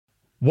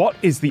What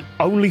is the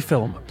only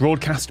film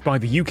broadcast by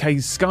the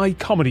UK's Sky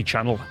Comedy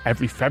Channel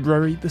every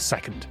February the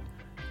 2nd?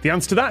 The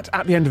answer to that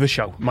at the end of the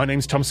show. My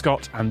name's Tom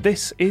Scott, and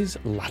this is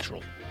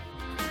Lateral.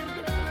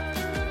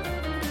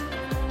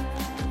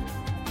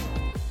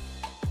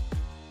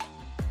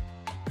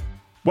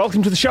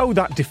 Welcome to the show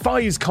that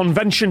defies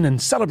convention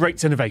and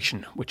celebrates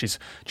innovation, which is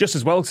just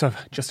as well because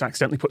I've just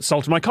accidentally put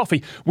salt in my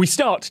coffee. We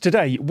start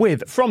today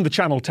with, from the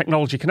channel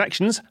Technology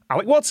Connections,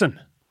 Alec Watson.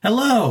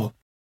 Hello.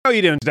 How are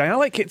you doing today,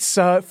 Alec? It's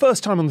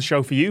first time on the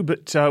show for you,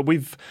 but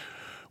we've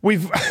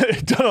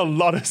done a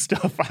lot of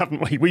stuff,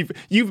 haven't we?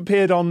 You've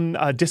appeared on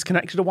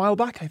Disconnected a while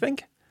back, I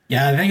think.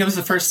 Yeah, I think it was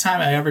the first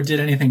time I ever did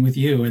anything with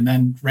you, and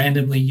then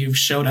randomly you've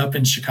showed up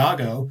in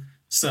Chicago,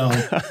 so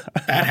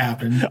that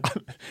happened.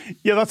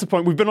 Yeah, that's the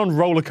point. We've been on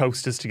roller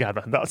coasters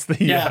together. That's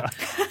the yeah.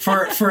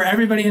 For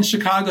everybody in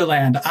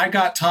Chicagoland, I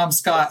got Tom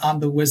Scott on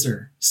the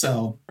Whizzer,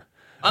 so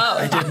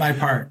I did my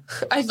part.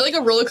 I feel like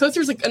a roller coaster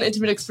is like an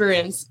intimate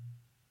experience.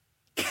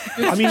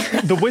 I mean,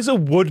 the Whizzer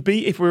would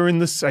be if we were in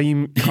the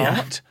same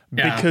cart,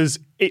 because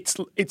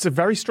it's a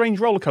very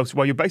strange roller coaster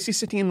where you're basically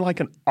sitting in like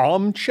an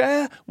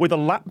armchair with a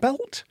lap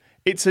belt.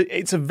 It's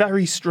a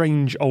very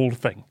strange old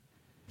thing.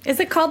 Is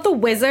it called the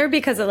Whizzer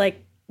because it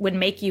like would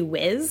make you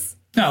whiz?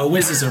 No,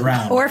 whiz is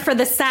around. Or for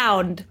the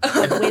sound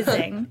of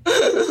whizzing?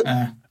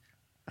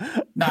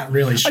 Not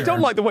really sure. I don't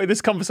like the way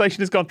this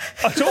conversation has gone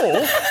at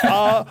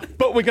all,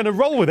 but we're going to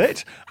roll with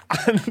it,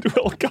 and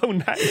we'll go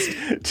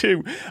next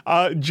to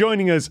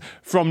joining us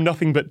from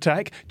Nothing But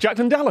Tech,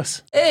 Jacqueline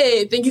Dallas.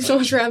 Hey, thank you so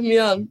much for having me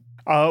on.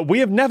 We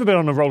have never been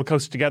on a roller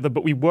coaster together,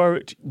 but we were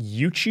at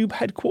YouTube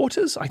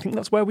headquarters. I think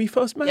that's where we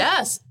first met.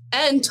 Yes,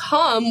 and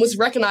Tom was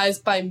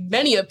recognized by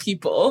many of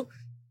people.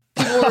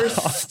 People were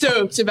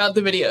stoked about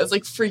the videos,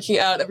 like freaking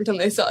out every time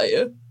they saw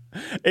you.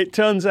 It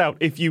turns out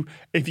if you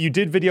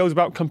did videos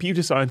about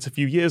computer science a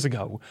few years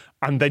ago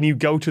and then you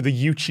go to the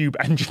YouTube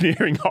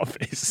engineering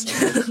office,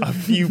 a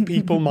few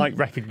people might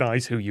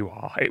recognise who you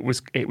are. It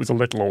was a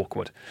little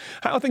awkward.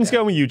 How are things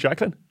going with you,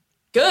 Jacqueline?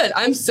 Good.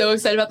 I'm so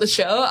excited about the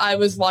show. I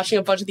was watching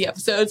a bunch of the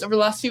episodes over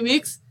the last few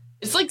weeks.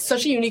 It's like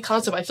such a unique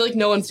concept. I feel like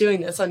no one's doing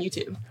this on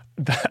YouTube.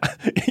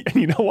 And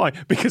you know why?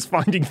 Because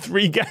finding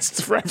 3 guests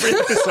for every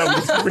episode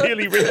is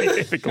really, really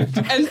difficult.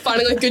 And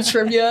finding like good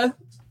trivia.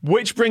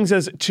 Which brings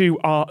us to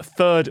our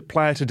third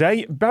player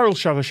today, Beryl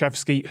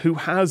Sharashevsky, who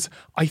has,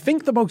 I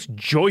think, the most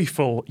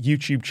joyful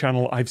YouTube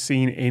channel I've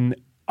seen in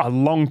a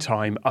long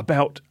time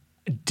about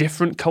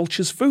different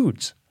cultures'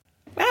 foods.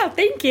 Wow,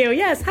 thank you.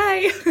 Yes,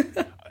 hi.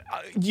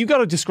 You got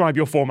to describe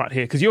your format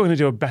here, because you're going to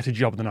do a better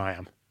job than I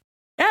am.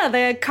 Yeah,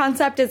 the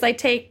concept is I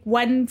take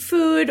one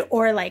food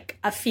or like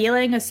a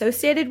feeling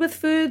associated with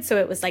food. So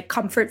it was like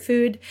comfort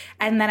food.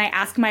 And then I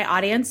ask my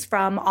audience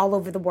from all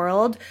over the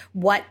world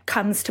what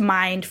comes to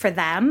mind for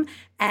them.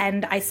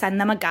 And I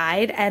send them a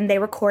guide and they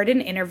record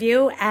an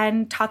interview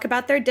and talk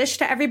about their dish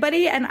to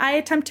everybody. And I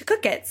attempt to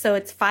cook it. So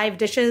it's 5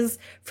 dishes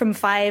from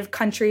 5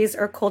 countries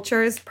or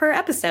cultures per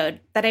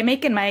episode that I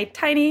make in my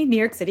tiny New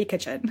York City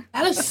kitchen.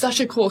 That is such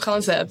a cool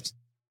concept.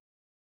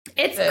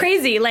 It's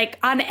crazy. Like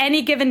on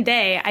any given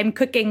day, I'm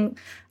cooking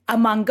a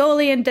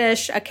Mongolian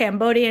dish, a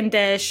Cambodian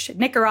dish,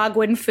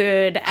 Nicaraguan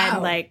food,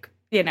 and like,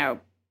 I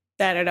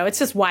don't know. It's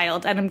just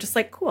wild. And I'm just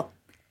like, cool.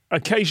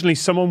 Occasionally,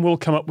 someone will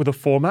come up with a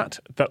format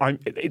that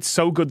it's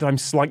so good that I'm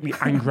slightly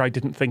angry I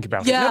didn't think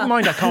about it. Never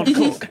mind, I can't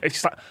cook. It's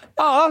just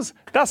like,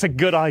 that's a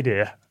good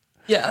idea.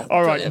 Yeah.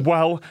 All right, brilliant.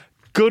 well,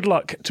 good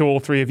luck to all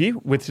 3 of you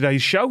with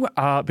today's show.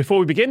 Before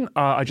we begin,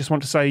 I just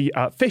want to say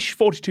Fish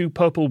 42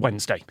 Purple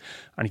Wednesday.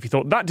 And if you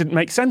thought that didn't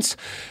make sense,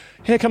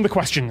 here come the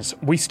questions.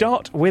 We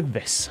start with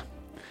this.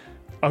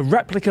 A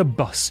replica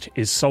bust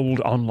is sold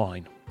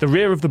online. The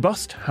rear of the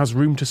bust has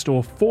room to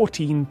store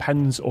 14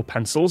 pens or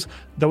pencils,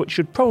 though it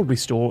should probably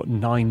store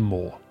 9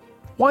 more.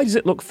 Why does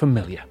it look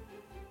familiar?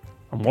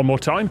 And one more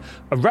time,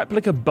 a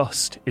replica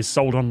bust is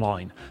sold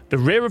online. The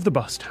rear of the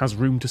bust has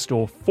room to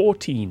store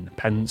 14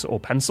 pens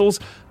or pencils,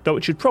 though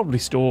it should probably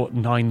store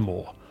 9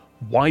 more.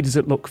 Why does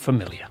it look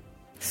familiar?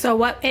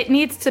 So it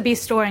needs to be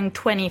storing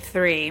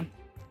 23,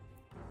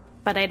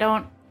 but I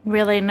don't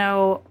really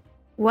know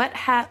what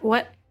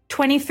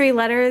 23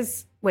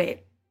 letters.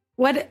 Wait,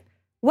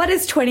 what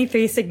is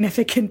 23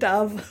 significant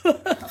of?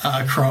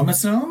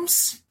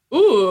 Chromosomes?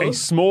 Ooh. A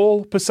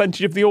small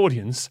percentage of the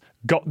audience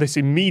got this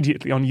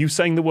immediately on you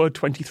saying the word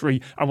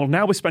 23 and will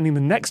now be spending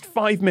the next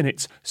 5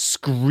 minutes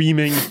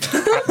screaming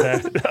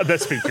at their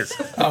speakers.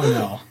 Oh,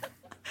 no.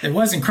 It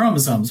wasn't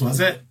chromosomes, was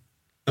it?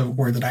 The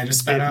word that I just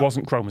spat out? It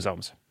wasn't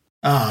chromosomes.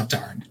 Ah,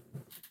 darn.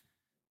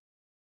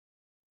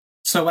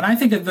 So when I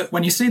think of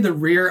when you say the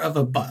rear of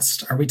a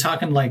bust, are we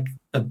talking like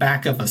the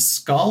back of a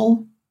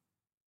skull?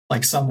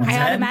 Like someone's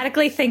head? I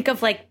automatically think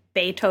of like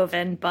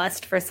Beethoven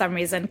bust for some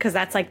reason, because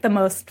that's like the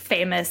most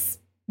famous.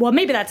 Well,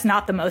 maybe that's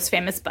not the most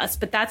famous bust,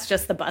 but that's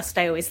just the bust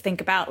I always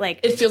think about. Like,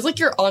 it feels like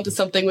you're onto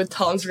something with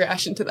Tom's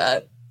reaction to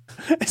that.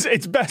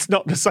 It's best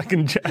not to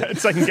second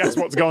guess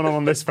what's going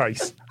on this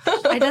face.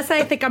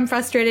 I think I'm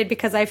frustrated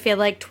because I feel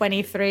like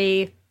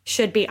 23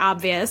 should be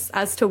obvious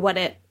as to what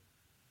it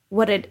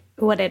what it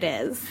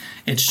is.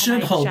 It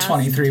should hold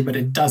 23, but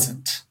it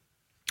doesn't.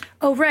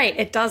 Oh, right.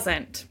 It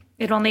doesn't.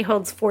 It only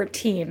holds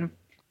 14.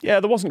 Yeah,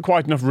 there wasn't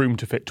quite enough room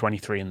to fit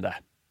 23 in there.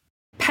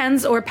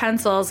 Pens or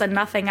pencils and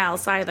nothing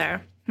else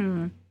either.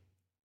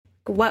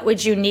 What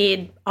would you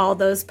need all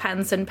those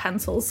pens and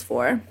pencils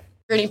for?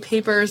 Grading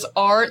papers,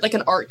 art, like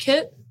an art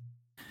kit?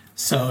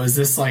 So is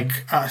this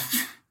like,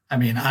 I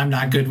mean, I'm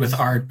not good with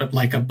art, but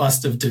like a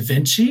bust of Da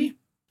Vinci?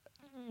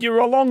 You're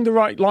along the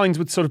right lines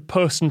with sort of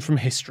person from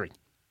history.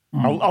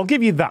 I'll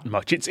give you that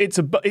much.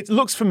 It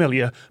looks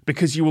familiar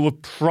because you will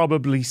have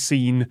probably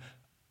seen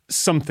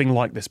something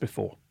like this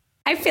before.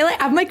 I feel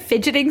like I'm like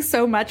fidgeting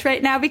so much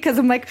right now because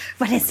I'm like,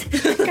 what is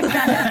it?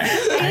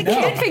 I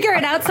can't figure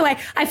it out. So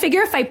I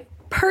figure if I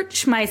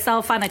perch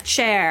myself on a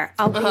chair,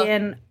 I'll be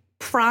in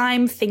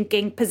prime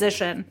thinking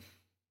position.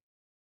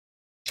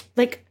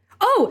 Like,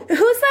 oh, who's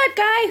that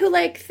guy who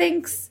like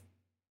thinks,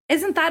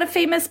 isn't that a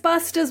famous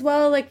bust as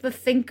well? Like the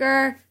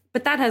thinker,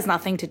 but that has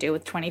nothing to do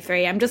with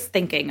 23. I'm just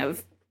thinking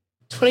of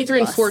 23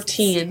 busts. and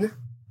 14.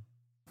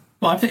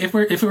 Well, if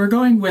we were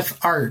going with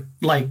art,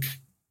 like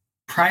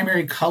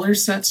primary color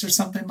sets or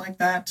something like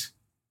that.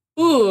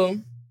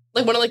 Ooh,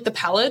 like one of like the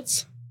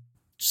palettes?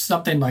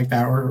 Something like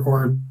that.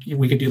 Or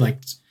we could do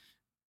like,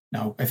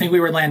 no, I think we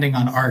were landing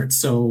on art.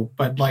 So,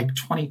 but like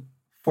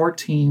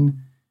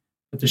 2014,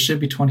 but there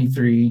should be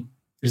 23.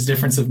 There's a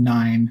difference of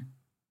 9.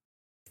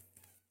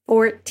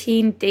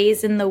 14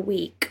 days in the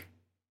week.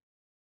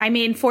 I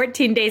mean,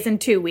 14 days in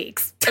 2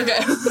 weeks. Okay.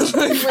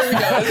 Where we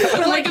go?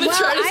 I'm like going to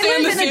try to stay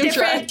on the same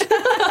track.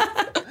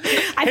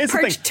 I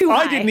perched too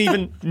high. I didn't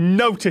even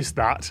notice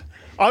that.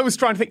 I was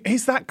trying to think,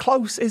 is that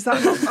close? Is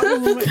that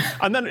not?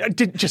 And then I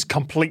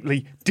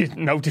didn't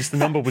notice the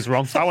number was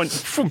wrong. So I went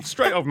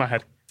straight over my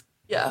head.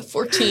 Yeah,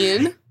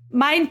 14.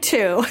 Mine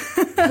too.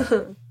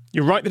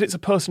 You're right that it's a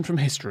person from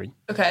history.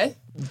 Okay.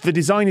 The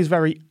design is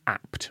very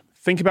apt.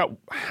 Think about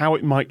how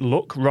it might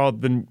look rather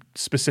than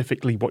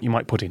specifically what you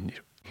might put in it.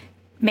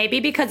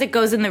 Maybe because it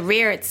goes in the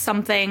rear, it's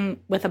something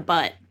with a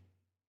butt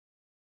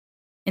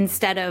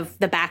instead of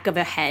the back of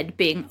a head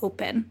being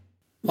open.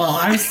 Well,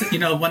 I was,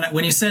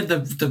 when you said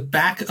the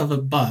back of a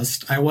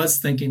bust, I was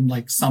thinking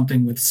like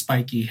something with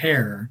spiky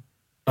hair,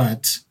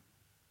 but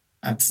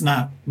that's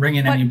not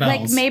ringing any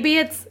bells.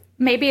 Like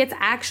maybe it's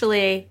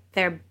actually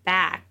their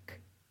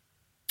back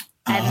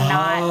and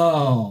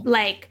not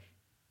like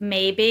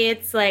maybe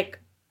it's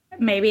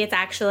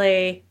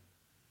actually.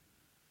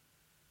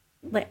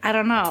 Like, I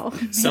don't know.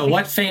 So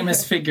what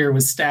famous figure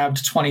was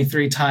stabbed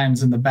 23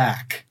 times in the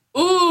back?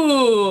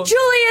 Ooh.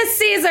 Julius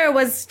Caesar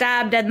was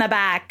stabbed in the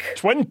back.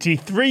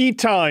 23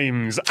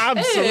 times.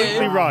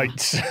 Absolutely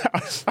right.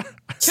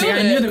 See,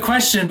 I knew the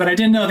question, but I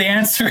didn't know the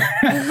answer.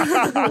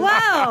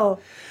 Wow.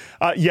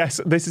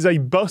 Yes, this is a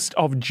bust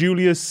of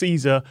Julius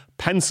Caesar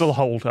pencil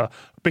holder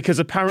because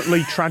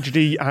apparently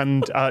tragedy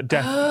and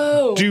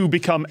death do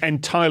become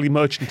entirely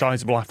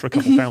merchandisable after a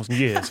couple thousand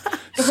years.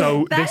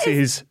 So this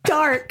is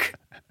dark.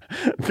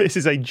 This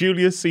is a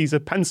Julius Caesar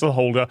pencil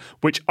holder,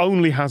 which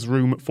only has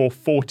room for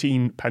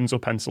 14 pens or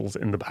pencils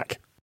in the back.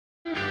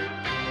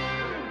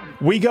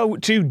 We go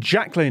to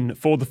Jacqueline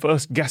for the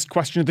first guest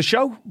question of the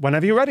show.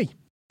 Whenever you're ready.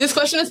 This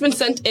question has been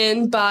sent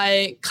in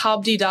by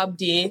Kobdi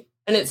Dobdi,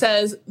 and it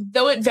says,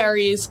 though it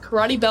varies,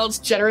 karate belts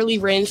generally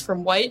range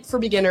from white for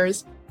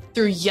beginners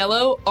through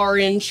yellow,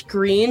 orange,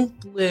 green,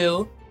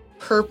 blue,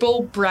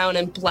 purple, brown,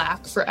 and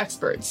black for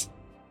experts.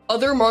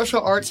 Other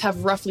martial arts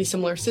have roughly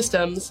similar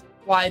systems.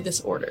 Why this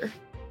order?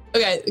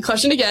 Okay, the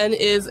question again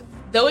is,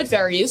 though it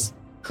varies,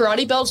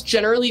 karate belts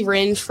generally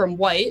range from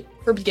white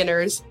for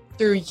beginners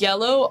through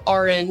yellow,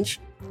 orange,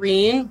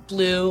 green,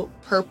 blue,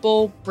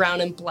 purple,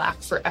 brown, and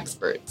black for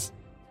experts.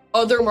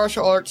 Other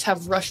martial arts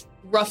have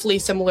roughly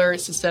similar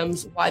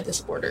systems. Why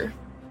this order?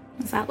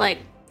 Is that like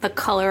the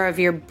color of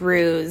your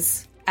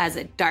bruise as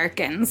it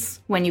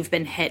darkens when you've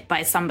been hit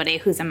by somebody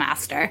who's a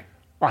master?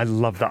 I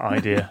love that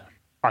idea.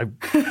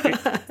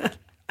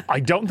 I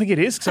don't think it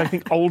is because I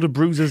think older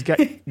bruisers get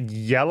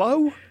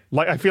yellow.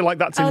 Like I feel like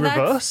that's in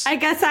reverse. I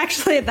guess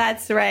actually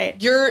that's right.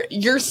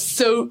 You're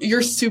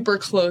super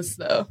close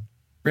though.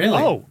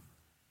 Really?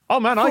 Oh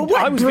man, I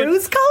was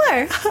bruise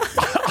color.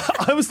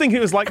 I was thinking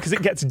it was like because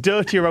it gets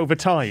dirtier over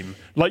time.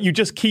 Like you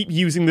just keep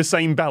using the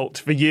same belt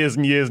for years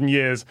and years and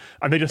years,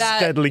 and they just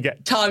steadily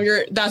get. Tom,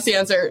 that's the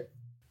answer.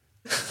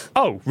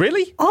 Oh,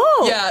 really?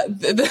 Oh, yeah.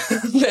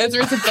 The answer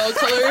is the belt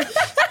color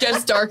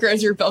gets darker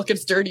as your belt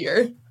gets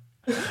dirtier.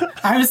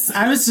 I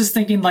was just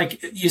thinking,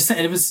 like you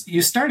said,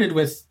 you started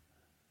with.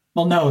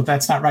 Well, no,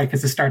 that's not right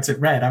because it starts at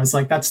red. I was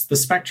like, that's the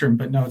spectrum,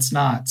 but no, it's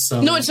not.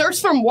 So no, it starts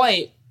from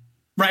white.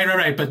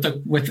 Right. But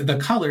the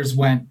colors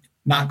went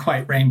not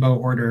quite rainbow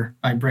order.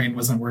 My brain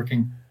wasn't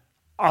working.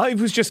 I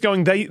was just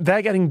going.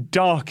 They're getting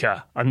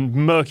darker and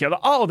murkier.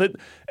 Like,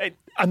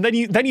 and then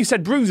you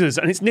said bruises,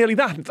 and it's nearly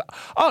that.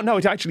 Oh no,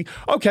 it actually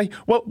okay.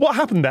 Well, what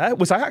happened there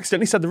was I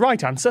accidentally said the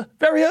right answer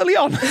very early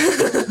on.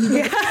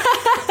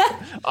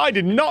 I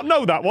did not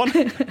know that one.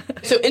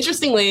 So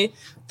interestingly,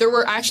 there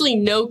were actually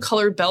no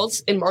colored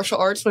belts in martial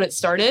arts when it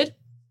started,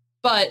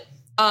 but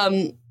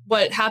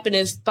what happened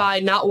is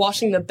by not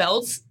washing the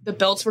belts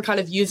were kind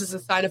of used as a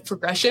sign of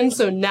progression.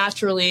 So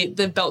naturally,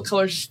 the belt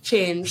colors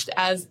changed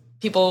as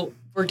people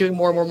were doing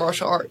more and more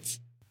martial arts.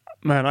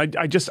 Man,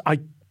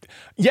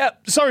 yeah,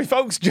 sorry,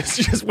 folks,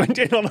 just went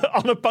in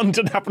on a punt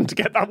and happened to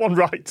get that one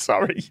right.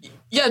 Sorry.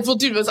 Yeah, well,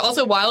 dude, what's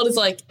also wild is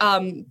like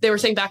they were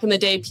saying back in the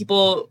day,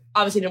 people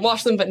obviously didn't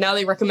wash them, but now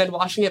they recommend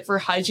washing it for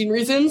hygiene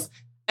reasons.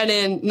 And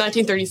in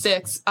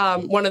 1936,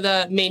 one of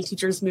the main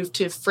teachers moved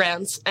to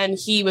France, and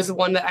he was the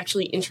one that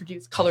actually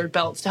introduced colored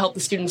belts to help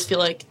the students feel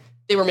like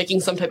they were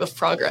making some type of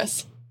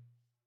progress.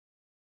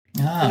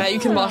 And now you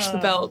can wash the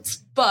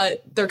belts,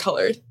 but they're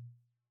colored.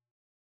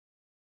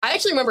 I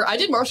actually remember I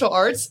did martial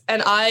arts,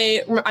 and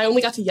I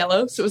only got to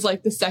yellow, so it was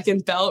like the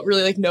second belt,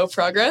 really like no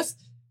progress.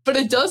 But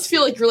it does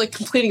feel like you're like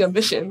completing a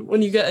mission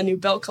when you get a new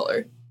belt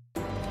color.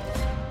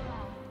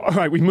 All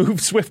right, we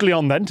move swiftly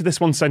on then to this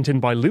one sent in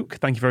by Luke.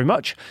 Thank you very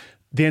much.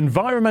 The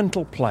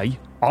environmental play,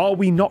 Are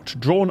We Not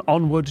Drawn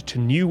Onward to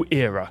New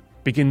Era,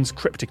 begins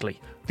cryptically.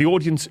 The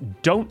audience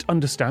don't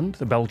understand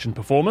the Belgian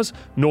performers,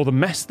 nor the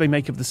mess they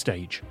make of the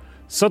stage.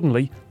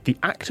 Suddenly, the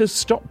actors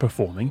stop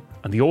performing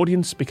and the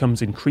audience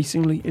becomes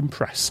increasingly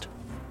impressed.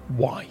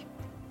 Why?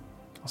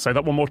 I'll say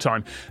that one more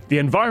time. The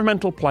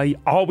environmental play,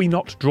 Are We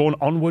Not Drawn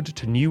Onward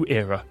to New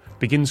Era,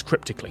 begins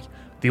cryptically.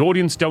 The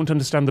audience don't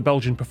understand the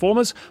Belgian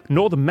performers,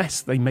 nor the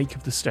mess they make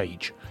of the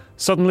stage.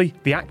 Suddenly,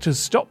 the actors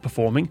stop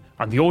performing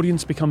and the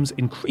audience becomes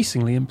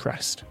increasingly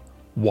impressed.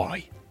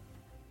 Why?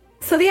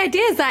 So the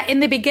idea is that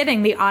in the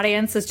beginning, the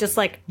audience is just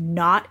like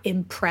not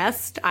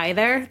impressed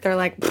either. They're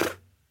like,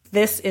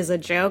 this is a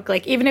joke.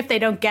 Like, even if they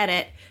don't get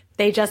it,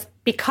 they just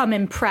become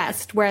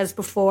impressed. Whereas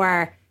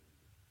before,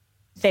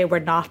 they were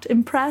not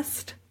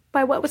impressed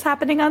by what was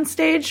happening on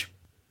stage.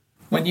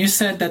 When you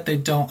said that they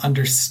don't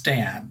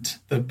understand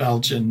the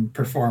Belgian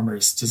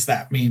performers, does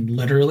that mean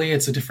literally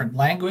it's a different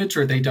language,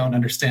 or they don't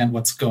understand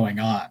what's going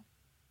on?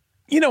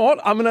 You know what?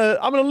 I'm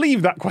gonna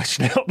leave that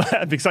question out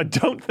there because I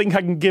don't think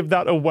I can give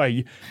that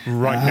away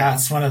right now.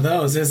 It's one of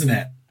those, isn't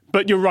it?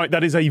 But you're right,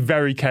 that is a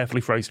very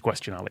carefully phrased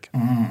question, Alec.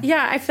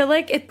 Yeah, I feel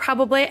like it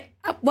probably,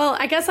 well,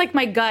 I guess like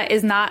my gut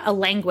is not a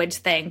language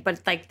thing, but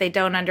like they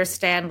don't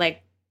understand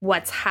like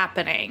what's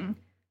happening.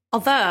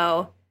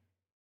 Although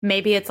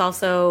maybe it's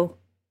also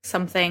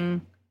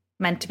something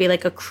meant to be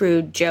like a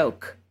crude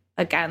joke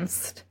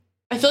against.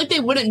 I feel like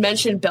they wouldn't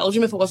mention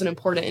Belgium if it wasn't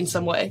important in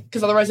some way,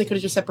 because otherwise they could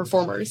have just said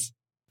performers.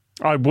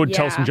 I would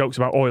tell some jokes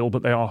about oil,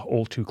 but they are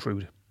all too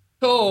crude.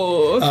 I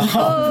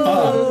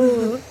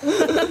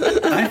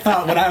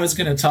thought what I was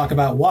going to talk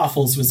about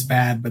waffles was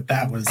bad, but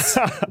that was...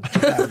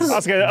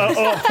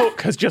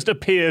 Hook has just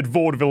appeared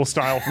vaudeville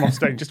style from off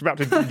stage, just about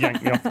to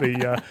yank me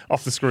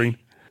off the screen.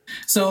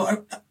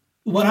 So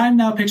what I'm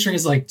now picturing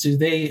is like, do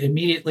they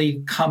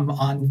immediately come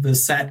on the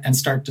set and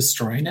start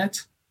destroying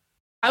it?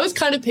 I was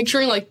kind of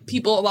picturing like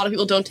a lot of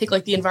people don't take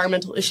like the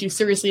environmental issue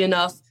seriously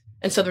enough.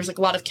 And so there's like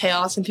a lot of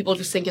chaos and people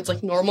just think it's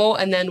like normal.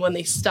 And then when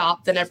they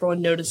stop, then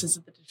everyone notices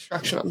the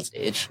destruction on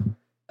stage.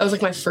 That was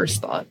like my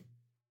first thought.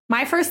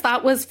 My first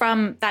thought was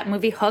from that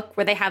movie Hook,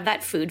 where they have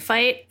that food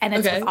fight and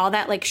it's with all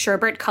that like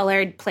sherbet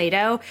colored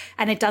Play-Doh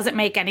and it doesn't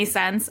make any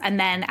sense. And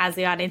then as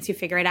the audience, you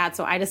figure it out.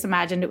 So I just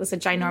imagined it was a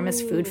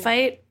ginormous food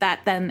fight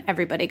that then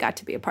everybody got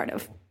to be a part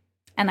of.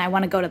 And I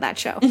want to go to that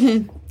show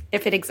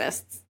if it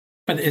exists.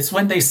 But it's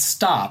when they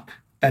stop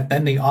that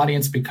then the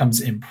audience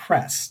becomes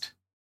impressed.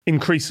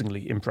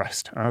 Increasingly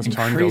impressed as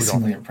time goes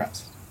on. Increasingly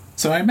impressed.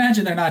 So I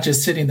imagine they're not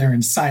just sitting there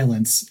in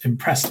silence,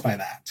 impressed by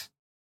that.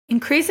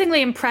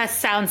 Increasingly impressed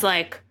sounds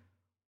like,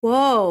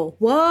 whoa,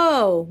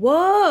 whoa,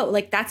 whoa.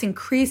 Like that's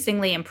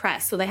increasingly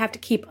impressed. So they have to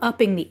keep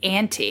upping the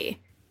ante.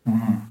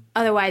 Mm-hmm.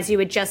 Otherwise, you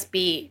would just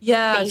be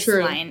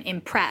baseline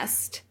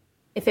impressed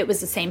if it was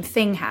the same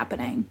thing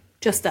happening.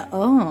 Just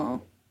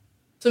So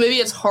maybe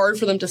it's hard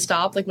for them to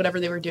stop, like whatever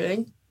they were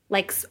doing.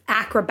 Like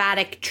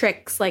acrobatic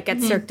tricks, like at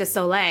Cirque du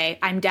Soleil.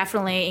 I'm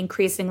definitely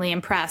increasingly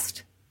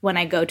impressed when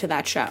I go to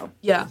that show.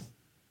 Yeah.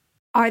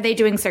 Are they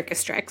doing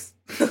circus tricks?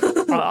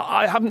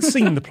 I haven't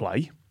seen the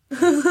play.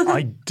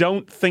 I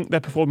don't think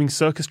they're performing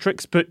circus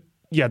tricks, but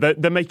yeah,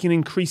 they're making an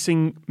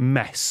increasing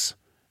mess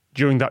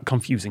during that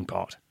confusing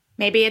part.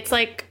 Maybe it's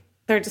like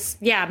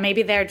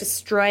maybe they're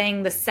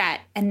destroying the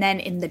set, and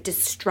then in the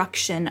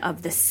destruction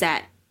of the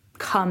set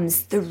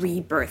comes the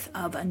rebirth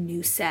of a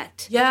new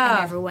set. Yeah.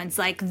 And everyone's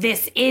like,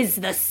 this is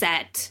the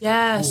set.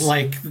 Yes.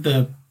 Like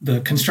the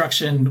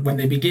construction when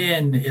they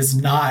begin is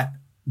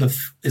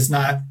it's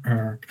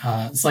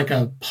like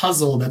a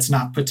puzzle that's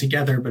not put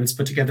together, but it's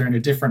put together in a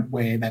different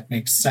way that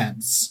makes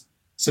sense.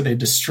 So they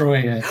destroy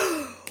it.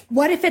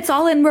 What if it's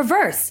all in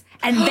reverse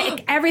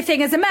and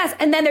everything is a mess,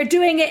 and then they're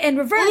doing it in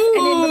reverse,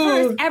 and in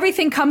reverse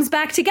everything comes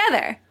back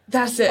together?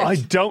 That's it. I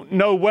don't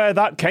know where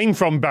that came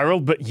from, Beryl,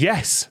 but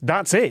yes,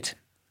 that's it.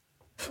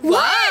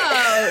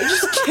 Wow,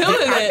 just killing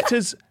the it.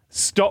 Actors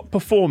stop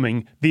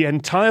performing. The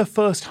entire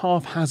first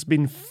half has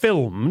been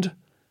filmed,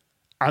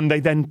 and they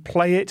then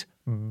play it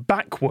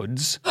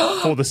backwards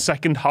for the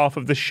second half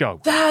of the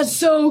show. That's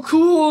so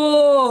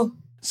cool.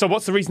 So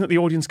what's the reason that the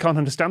audience can't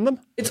understand them?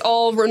 It's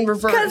all in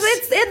reverse. Because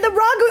it's in the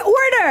wrong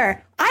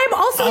order. I'm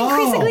also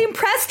increasingly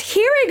impressed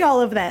hearing all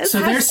of this. So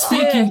they're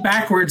speaking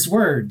backwards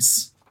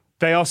words.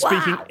 They are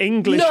speaking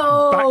English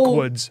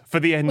backwards for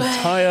the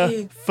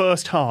entire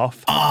first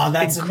half.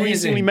 That's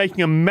increasingly amazing.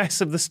 making a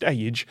mess of the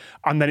stage,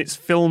 and then it's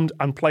filmed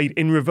and played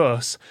in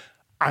reverse.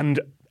 And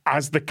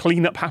as the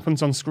cleanup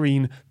happens on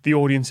screen, the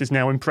audience is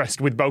now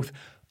impressed with both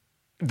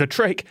the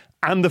trick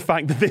and the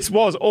fact that this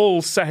was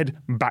all said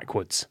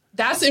backwards.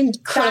 That's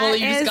incredible that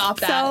you is just got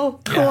that. so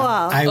cool.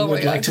 Yeah, I Oh my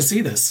would like God. to see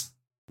this.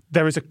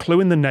 There is a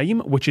clue in the name,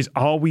 which is,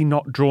 are we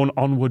not drawn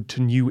onward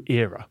to new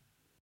era?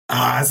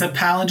 Is it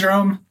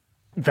palindrome?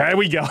 There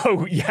we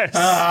go. Yes.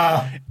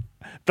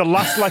 The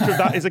last letter of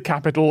that is a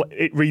capital.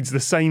 It reads the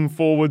same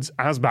forwards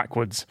as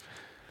backwards.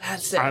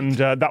 That's it. And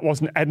that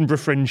was an Edinburgh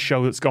Fringe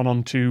show that's gone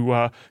on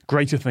to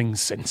greater things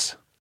since.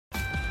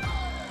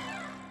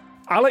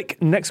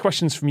 Alec, next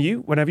question's from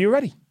you whenever you're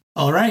ready.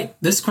 All right.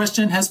 This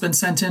question has been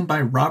sent in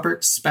by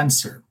Robert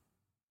Spencer.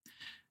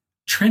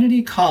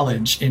 Trinity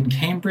College in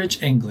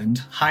Cambridge,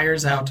 England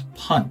hires out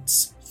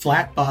punts,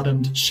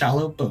 flat-bottomed,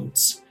 shallow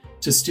boats,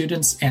 to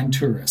students and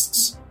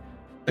tourists.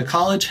 The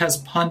college has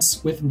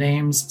punts with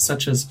names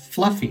such as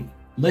Fluffy,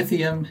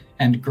 Lithium,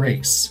 and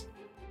Grace.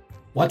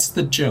 What's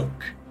the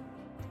joke?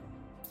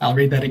 I'll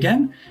read that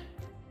again.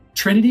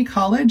 Trinity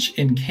College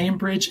in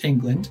Cambridge,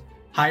 England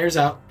hires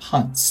out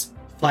punts,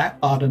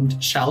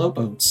 flat-bottomed, shallow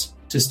boats,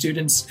 to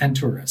students and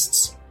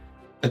tourists.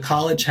 The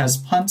college has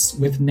punts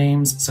with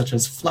names such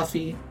as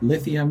Fluffy,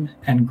 Lithium,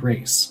 and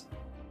Grace.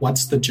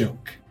 What's the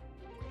joke?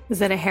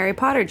 Is it a Harry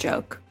Potter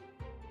joke?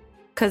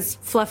 Because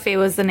Fluffy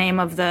was the name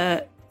of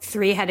the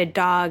three-headed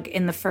dog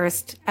in the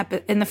first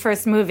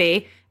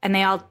movie, and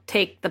they all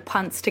take the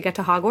punts to get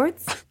to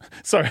Hogwarts.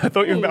 Sorry, I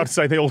thought you were about to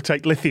say they all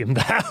take lithium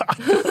there.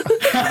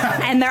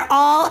 And they're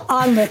all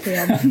on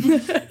lithium.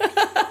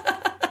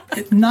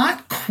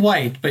 Not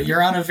quite, but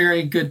you're on a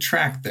very good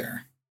track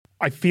there.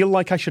 I feel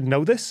like I should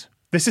know this.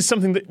 This is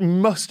something that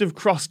must have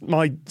crossed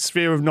my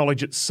sphere of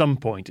knowledge at some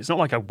point. It's not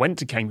like I went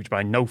to Cambridge, but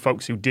I know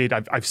folks who did.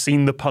 I've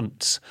seen the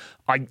punts.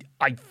 I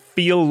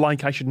feel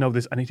like I should know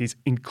this, and it is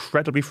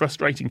incredibly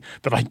frustrating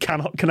that I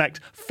cannot connect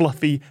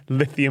Fluffy,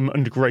 Lithium,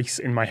 and Grace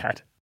in my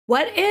head.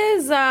 What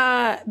is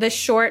what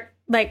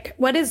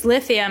is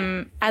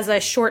lithium as a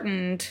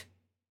shortened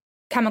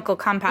chemical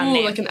compound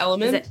name? Like an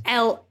element? Is it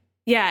L?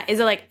 Yeah,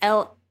 is it like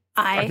Li?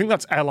 I think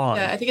that's Li.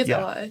 Yeah, I think it's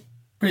Li.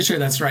 Pretty sure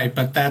that's right,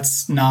 but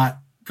that's not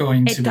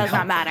going to It be does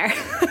not helpful. matter.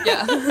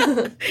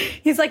 Yeah.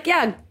 He's like,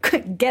 yeah,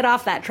 get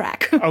off that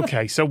track.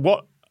 Okay, so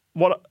what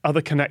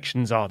other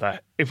connections are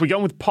there? If we go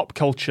with pop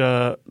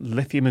culture,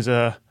 Lithium is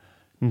a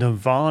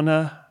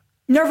Nirvana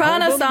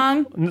Nirvana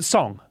song.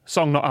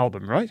 Song, not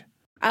album, right?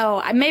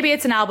 Oh, maybe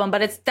it's an album,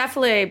 but it's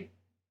definitely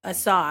a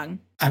song.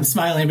 I'm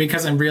smiling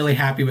because I'm really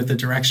happy with the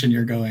direction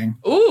you're going.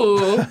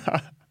 Ooh.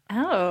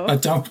 Oh.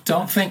 But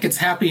don't think it's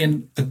happy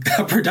in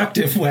a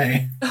productive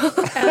way.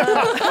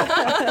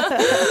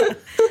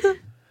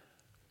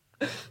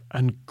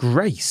 And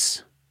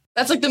Grace.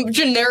 That's like the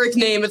generic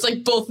name. It's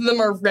like both of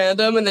them are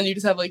random, and then you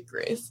just have like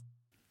Grace.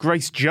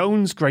 Grace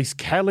Jones, Grace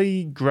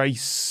Kelly,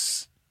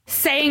 Grace...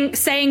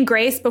 Saying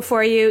grace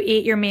before you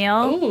eat your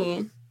meal.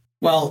 Ooh.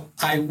 Well,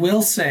 I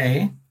will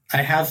say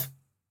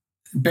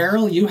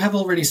Beryl, you have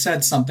already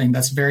said something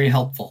that's very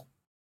helpful.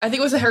 I think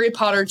it was a Harry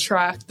Potter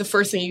track, the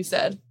first thing you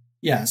said.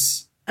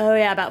 Yes. Oh,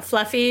 yeah, about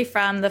Fluffy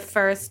from the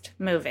first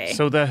movie.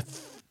 So they're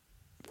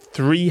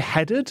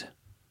three-headed?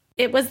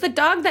 It was the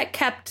dog that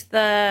kept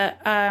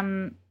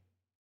the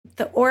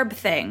orb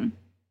thing.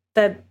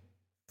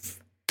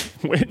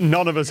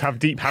 None of us have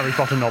deep Harry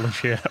Potter knowledge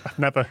here. I've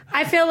never...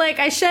 I feel like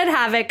I should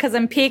have it because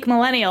I'm peak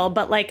millennial,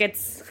 but like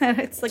it's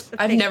like the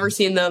I've thing. never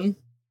seen them.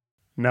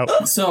 No.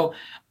 So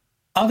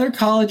other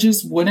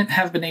colleges wouldn't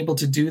have been able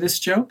to do this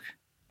joke.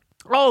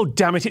 Oh,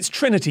 damn it, it's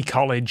Trinity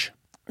College.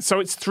 So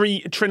it's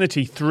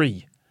Trinity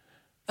 3.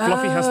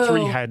 Fluffy has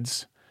 3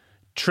 heads.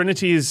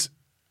 Trinity is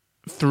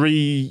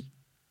 3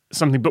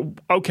 something, but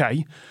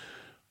okay.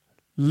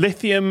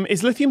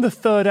 Is lithium the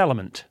third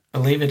element? I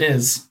believe it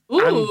is.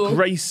 Ooh. And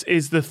Grace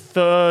is the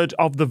third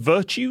of the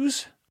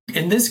virtues?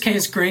 In this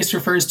case, Grace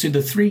refers to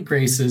the 3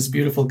 Graces,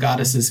 beautiful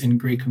goddesses in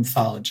Greek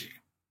mythology.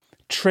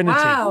 Trinity.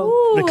 Wow.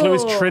 The clue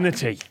is Ooh.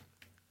 Trinity.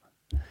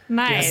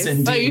 Nice.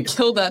 Yes, Oh, you indeed.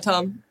 killed that,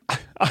 Tom.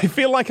 I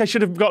feel like I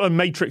should have got a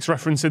Matrix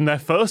reference in there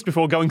first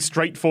before going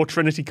straight for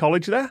Trinity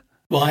College there.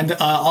 Well, and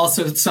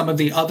also some of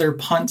the other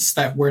punts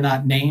that were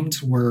not named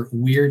were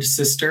Weird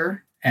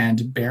Sister and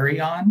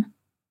Baryon.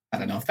 I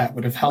don't know if that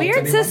would have helped Weird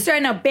anyone. Sister, I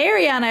know.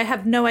 Baryon, I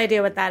have no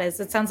idea what that is.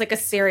 It sounds like a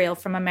cereal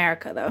from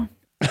America, though.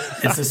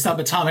 It's a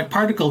subatomic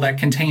particle that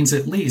contains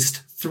at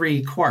least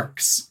 3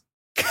 quarks.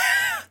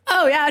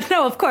 Oh, yeah.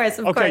 No, of course.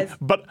 Of Okay,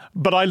 course.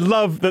 but I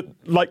love that,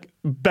 like,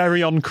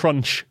 Baryon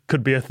Crunch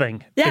could be a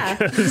thing. Yeah.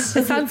 Because-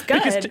 It sounds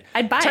good. because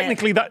I'd buy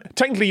it.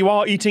 Technically, you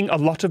are eating a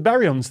lot of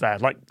baryons there,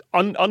 like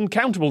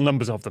uncountable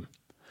numbers of them.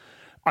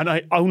 And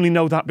I only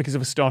know that because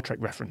of a Star Trek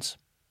reference.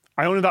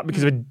 I only know that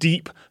because of a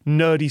deep,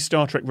 nerdy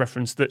Star Trek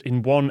reference that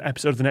in one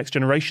episode of The Next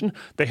Generation,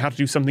 they had to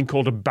do something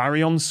called a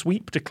baryon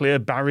sweep to clear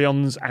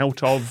baryons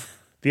out of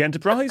the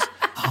Enterprise.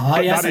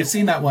 Yes, I've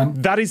seen that one.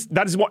 That is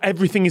what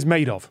everything is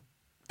made of.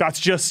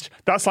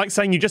 That's like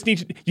saying you just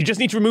need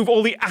to remove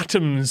all the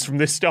atoms from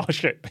this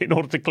starship in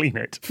order to clean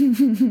it.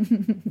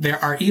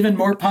 There are even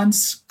more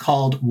puns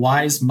called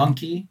Wise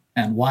Monkey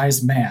and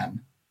Wise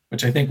Man,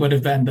 which I think would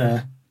have been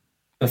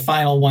the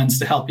final ones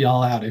to help you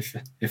all out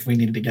if we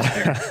needed to get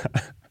there.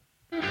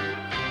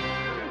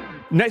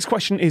 Next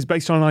question is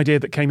based on an idea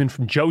that came in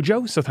from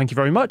Jojo, so thank you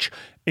very much.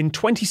 In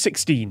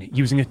 2016,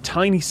 using a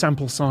tiny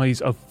sample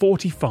size of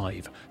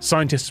 45,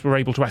 scientists were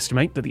able to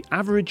estimate that the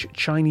average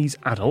Chinese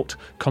adult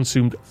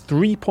consumed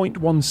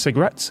 3.1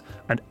 cigarettes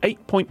and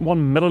 8.1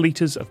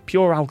 millilitres of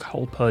pure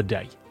alcohol per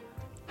day.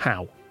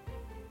 How?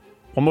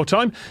 One more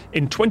time.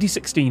 In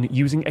 2016,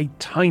 using a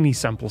tiny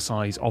sample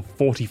size of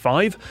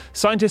 45,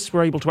 scientists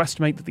were able to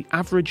estimate that the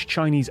average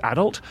Chinese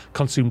adult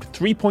consumed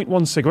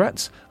 3.1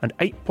 cigarettes and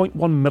 8.1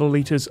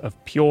 millilitres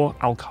of pure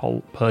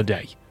alcohol per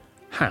day.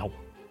 How?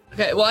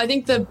 Okay, well, I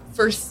think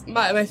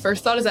my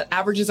first thought is that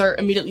averages are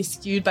immediately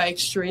skewed by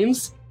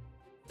extremes.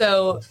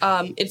 So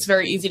it's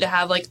very easy to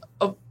have like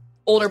a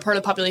older part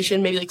of the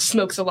population maybe like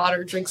smokes a lot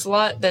or drinks a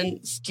lot,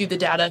 then skew the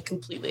data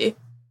completely.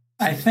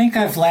 I think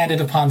I've landed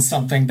upon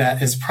something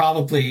that is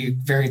probably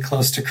very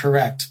close to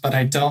correct, but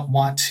I don't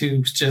want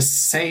to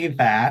just say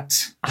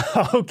that.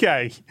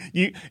 Okay,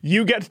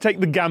 you get to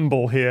take the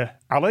gamble here,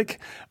 Alec,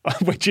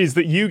 which is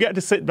that you get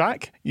to sit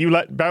back, you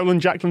let Beryl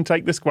and Jacqueline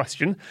take this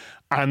question,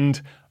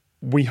 and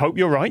we hope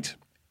you're right.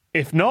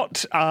 If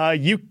not,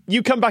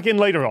 you come back in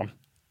later on.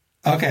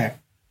 Okay.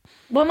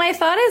 Well, my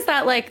thought is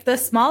that like the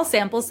small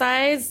sample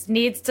size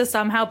needs to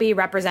somehow be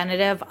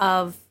representative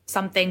of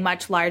something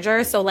much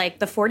larger. So like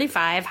the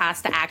 45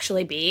 has to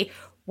actually be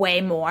way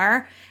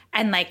more.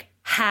 And like,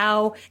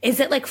 how is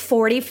it like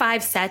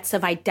 45 sets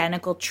of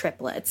identical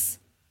triplets?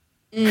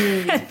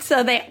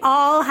 So they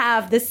all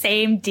have the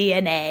same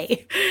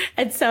DNA.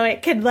 And so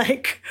it can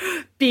like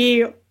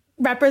be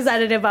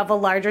representative of a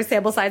larger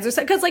sample size or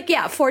so. Because like,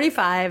 yeah,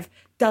 45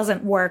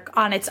 doesn't work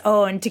on its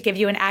own to give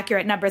you an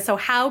accurate number. So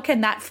how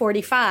can that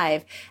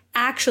 45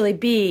 actually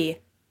be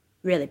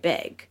really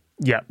big?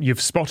 Yeah, you've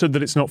spotted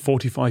that it's not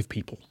 45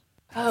 people.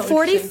 Oh,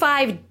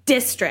 45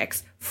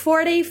 districts,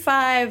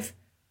 45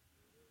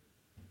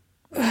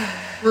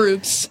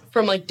 groups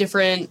from like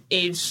different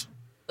age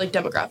like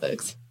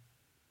demographics.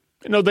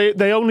 No,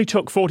 they only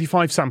took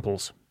 45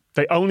 samples.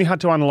 They only had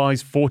to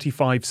analyse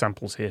 45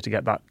 samples here to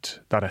get that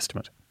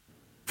estimate.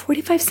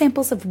 45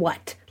 samples of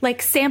what?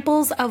 Like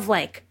samples of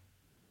like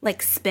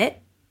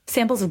spit?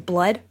 Samples of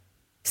blood?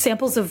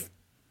 Samples of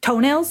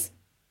toenails?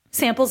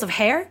 Samples of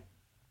hair?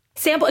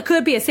 It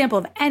could be a sample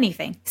of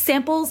anything.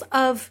 Samples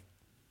of...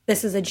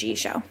 This is a G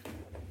show.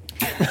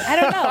 I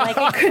don't know. Like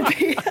it could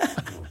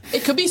be.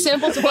 It could be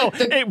samples of like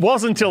it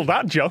was until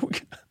that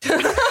joke.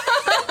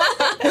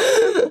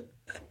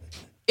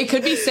 It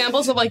could be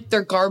samples of like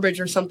their garbage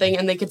or something,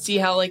 and they could see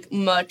how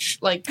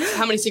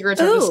how many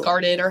cigarettes are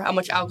discarded or how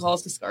much alcohol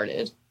is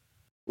discarded.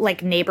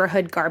 Like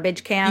neighborhood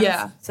garbage cans.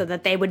 Yeah. So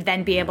that they would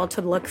then be able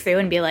to look through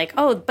and be like,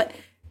 oh, but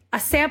a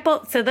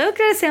sample. So they looked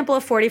at a sample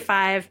of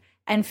 45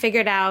 and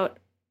figured out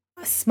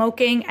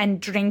smoking and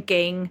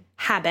drinking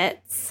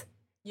habits.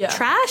 Yeah.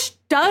 Trash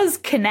does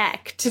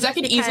connect. Because that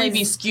could easily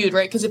be skewed,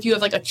 right? Because if you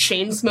have like a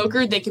chain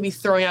smoker, they could be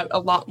throwing out a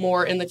lot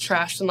more in the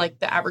trash than like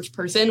the average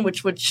person,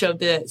 which would show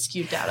the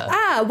skewed data.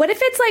 What if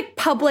it's like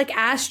public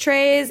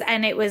ashtrays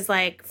and it was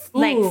like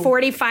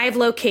 45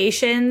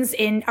 locations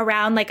in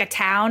around like a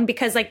town?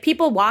 Because like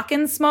people walk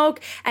and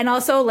smoke, and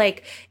also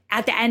like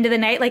at the end of the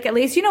night, like at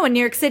least, in New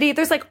York City,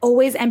 there's like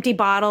always empty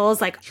bottles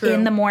like True.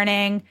 In the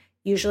morning,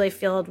 usually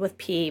filled with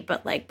pee,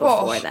 but like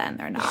before then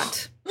they're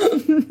not.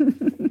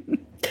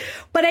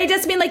 But I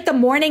just mean like the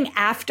morning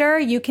after,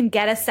 you can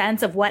get a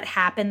sense of what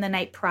happened the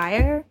night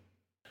prior.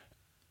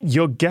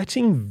 You're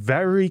getting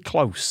very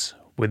close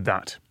with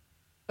that.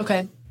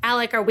 Okay.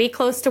 Alec, are we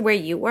close to where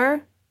you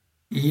were?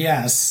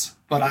 Yes,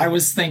 but I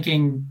was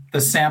thinking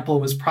the sample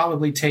was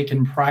probably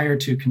taken prior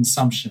to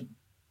consumption.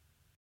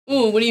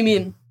 Ooh, what do you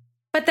mean?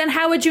 But then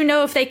how would you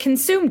know if they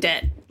consumed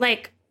it?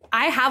 Like,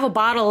 I have a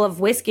bottle of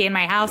whiskey in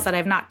my house that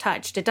I've not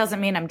touched. It doesn't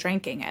mean I'm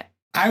drinking it.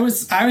 I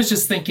was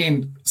just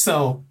thinking,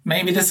 so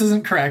maybe this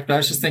isn't correct, but I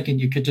was just thinking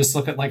you could just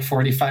look at like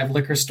 45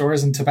 liquor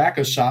stores and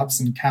tobacco shops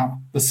and count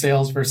the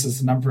sales versus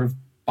the number of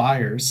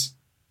buyers.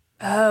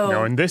 Oh.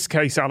 No, in this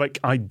case, Alec,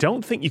 I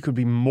don't think you could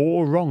be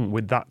more wrong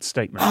with that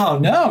statement. Oh,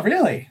 no,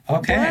 really?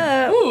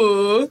 Okay.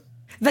 Ooh.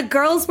 The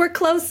girls were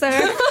closer.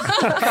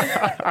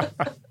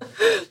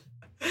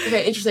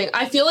 Okay, interesting.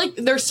 I feel like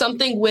there's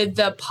something with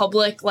the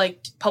public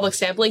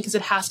sampling because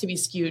it has to be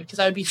skewed, because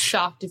I would be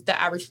shocked if the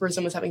average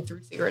person was having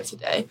 3 cigarettes a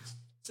day.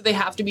 So they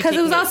have to be. Because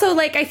it was also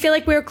like, I feel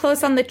like we were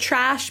close on the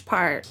trash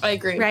part. I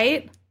agree.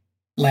 Right?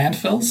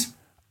 Landfills?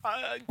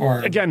 Or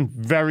Again,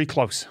 very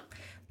close.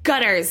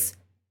 Gutters.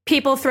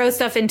 People throw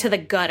stuff into the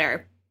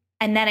gutter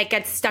and then it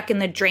gets stuck in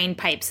the drain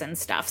pipes and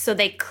stuff. So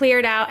they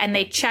cleared out and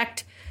they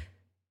checked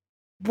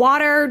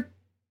water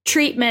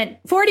treatment,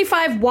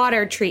 45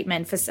 water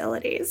treatment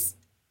facilities.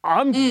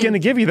 I'm going to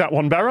give you that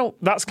one, Beryl.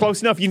 That's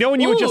close enough. You know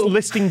when you were just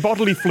listing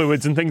bodily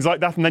fluids and things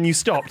like that and then you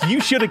stopped? You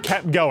should have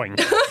kept going.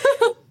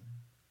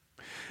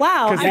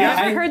 Wow, I've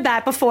never heard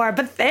that before,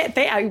 but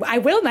I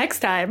will next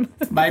time.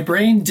 My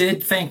brain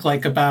did think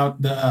like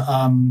about the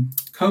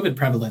COVID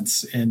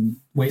prevalence in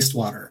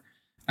wastewater.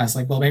 I was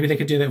like, well, maybe they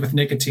could do that with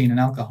nicotine and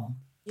alcohol.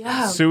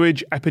 Yeah.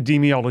 Sewage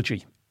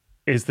epidemiology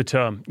is the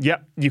term.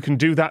 Yep, you can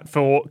do that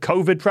for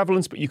COVID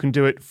prevalence, but you can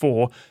do it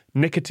for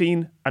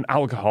nicotine and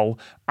alcohol.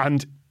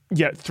 And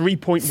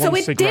 3.1 So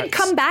it cigarettes. did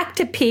come back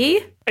to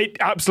pee? It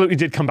absolutely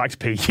did come back to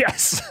pee,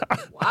 yes.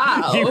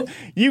 Wow.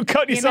 you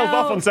cut yourself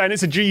off on saying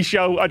it's a G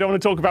show, I don't want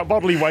to talk about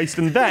bodily waste,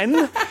 and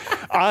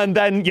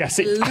then, yes,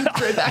 it... Looped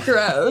right back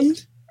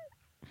around.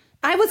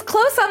 I was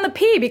close on the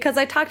pee because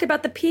I talked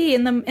about the pee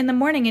in the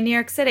morning in New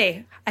York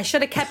City. I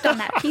should have kept on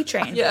that pee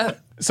train. Yeah.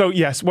 So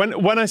yes,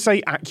 when I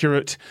say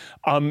accurate,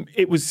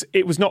 it was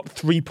not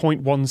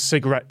 3.1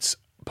 cigarettes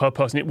per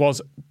person. It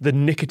was the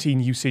nicotine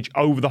usage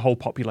over the whole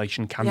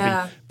population can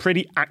be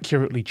pretty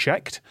accurately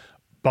checked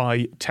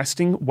by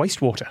testing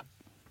wastewater.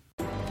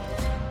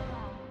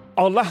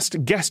 Our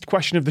last guest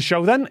question of the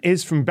show then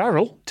is from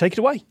Beryl. Take it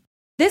away.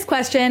 This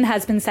question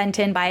has been sent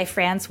in by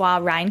Francois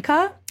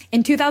Reinke.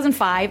 In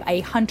 2005,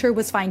 a hunter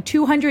was fined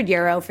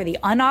 €200 for the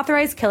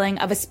unauthorized killing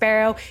of a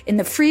sparrow in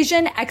the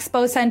Frisian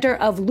Expo Center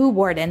of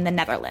Leeuwarden, the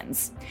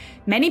Netherlands.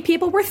 Many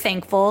people were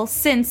thankful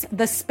since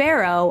the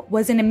sparrow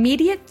was an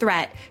immediate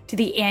threat to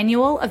the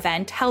annual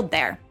event held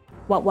there.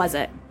 What was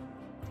it?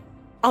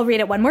 I'll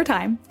read it one more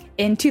time.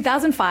 In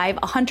 2005,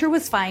 a hunter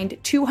was fined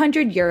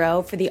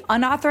 €200 for the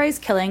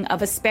unauthorized killing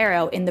of a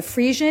sparrow in the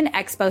Frisian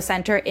Expo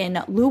Center in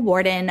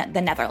Leeuwarden,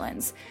 the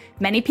Netherlands.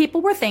 Many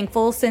people were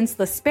thankful since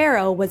the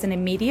sparrow was an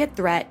immediate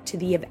threat to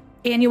the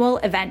annual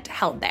event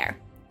held there.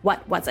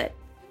 What was it?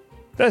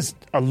 There's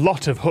a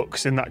lot of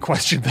hooks in that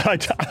question that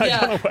I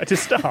don't know where to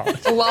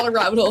start. A lot of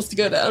rabbit holes to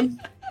go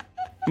down.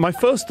 My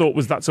first thought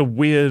was that's a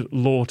weird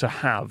law to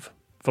have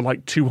for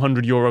like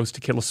 €200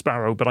 to kill a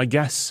sparrow, but I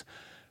guess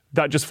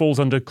that just falls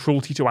under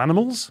cruelty to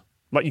animals.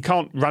 Like you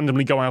can't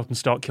randomly go out and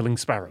start killing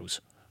sparrows.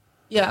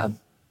 Yeah.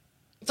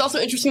 It's also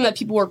interesting that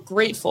people were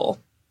grateful,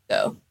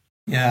 though.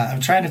 Yeah, I'm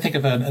trying to think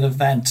of an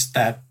event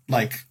that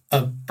like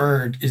a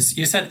bird is.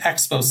 You said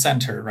Expo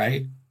Center,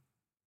 right?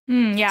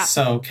 Yeah.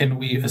 So can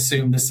we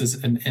assume this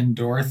is an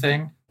indoor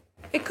thing?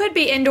 It could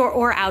be indoor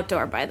or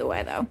outdoor, by the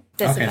way, though.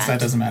 This Okay, event. so that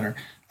doesn't matter.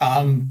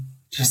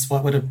 Just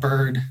what would a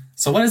bird...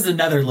 So what does the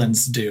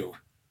Netherlands do?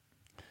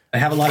 They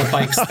have a lot of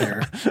bikes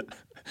there.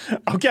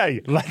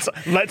 Okay,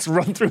 let's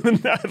run through the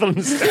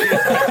Netherlands.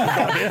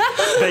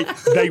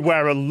 They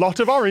wear a lot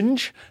of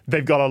orange.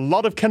 They've got a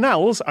lot of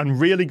canals and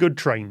really good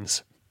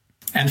trains.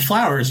 And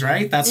flowers,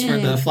 right? That's where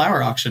the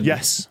flower auction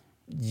is.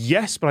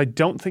 Yes, but I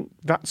don't think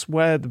that's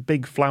where the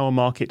big flower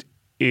market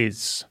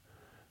is.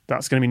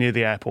 That's going to be near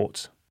the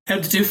airport.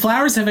 Do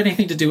flowers have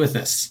anything to do with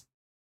this?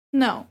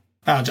 No.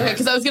 Oh, Okay,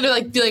 because I was gonna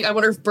be like, I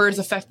wonder if birds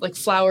affect like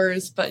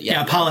flowers, but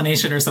yeah,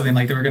 pollination or something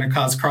like that. We're going to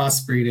cause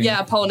crossbreeding.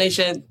 Yeah,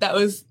 pollination. That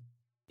was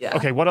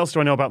Okay, what else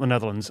do I know about the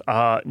Netherlands?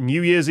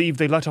 New Year's Eve,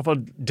 they let off a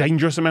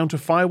dangerous amount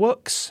of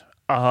fireworks.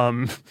 I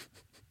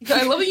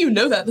love that you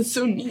know that. That's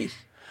so neat.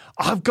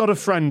 I've got a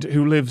friend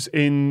who lives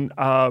in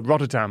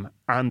Rotterdam,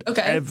 and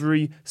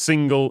every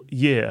single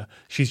year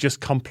she's just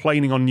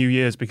complaining on New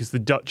Year's because the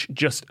Dutch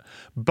just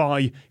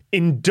buy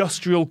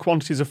industrial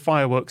quantities of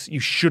fireworks you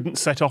shouldn't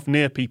set off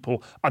near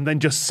people and then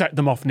just set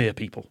them off near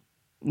people.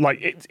 Like,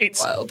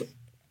 it's wild.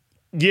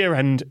 Year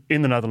end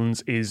in the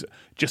Netherlands is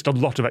just a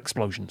lot of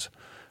explosions.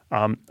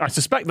 I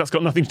suspect that's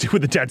got nothing to do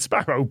with the dead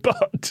sparrow,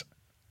 but...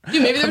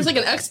 Dude, maybe there's like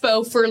an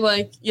expo for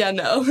like,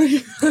 no.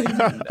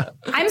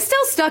 I'm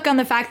still stuck on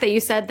the fact that you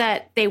said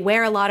that they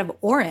wear a lot of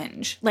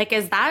orange. Like,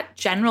 is that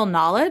general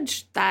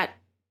knowledge that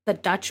the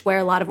Dutch wear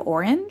a lot of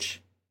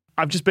orange?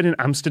 I've just been in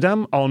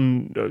Amsterdam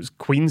on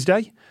Queen's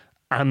Day,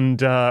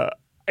 and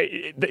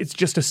it's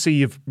just a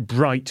sea of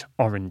bright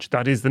orange.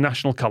 That is the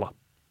national colour.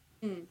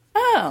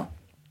 Oh,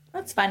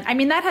 that's fun. I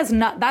mean, that's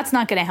not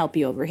going to help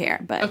you over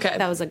here, but Okay.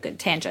 That was a good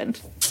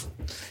tangent.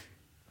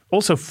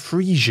 Also,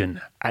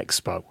 Frisian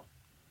Expo.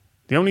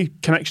 The only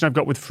connection I've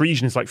got with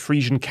Frisian is like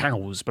Frisian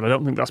cows, but I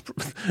don't think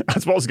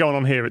that's what's going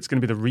on here. It's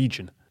going to be the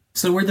region.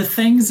 So were the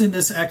things in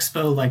this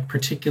expo like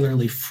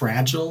particularly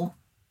fragile?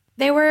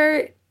 They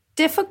were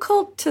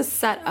difficult to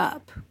set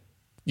up.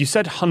 You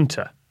said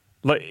hunter.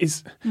 Like,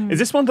 is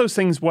this one of those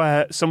things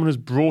where someone has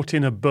brought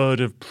in a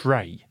bird of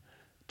prey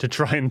to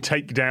try and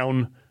take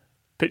down?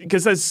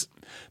 Because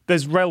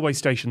there's railway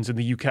stations in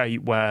the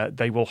UK where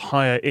they will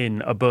hire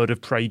in a bird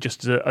of prey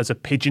just as a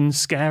pigeon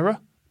scarer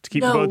to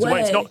keep the birds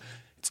away.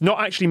 It's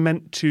not actually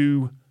meant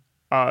to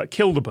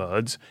kill the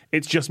birds.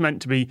 It's just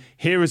meant to be,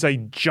 here is a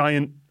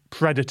giant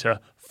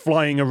predator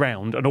flying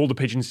around, and all the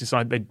pigeons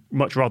decide they'd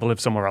much rather live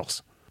somewhere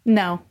else.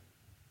 No.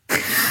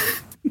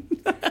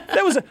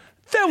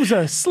 There was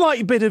a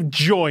slight bit of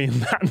joy in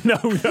that. No.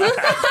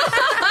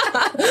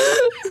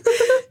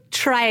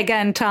 Try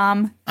again,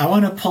 Tom. I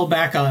want to pull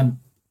back on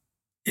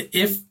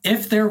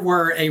if there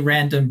were a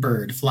random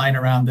bird flying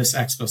around this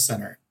expo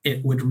center,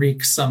 it would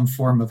wreak some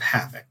form of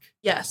havoc.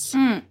 Yes.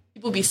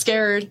 People would be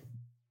scared,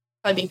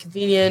 probably be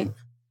inconvenient.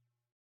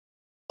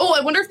 Oh,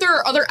 I wonder if there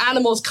are other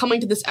animals coming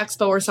to this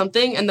expo or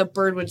something, and the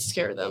bird would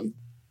scare them.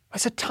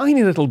 It's a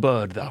tiny little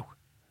bird, though.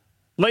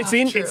 Like,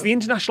 it's True. the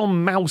International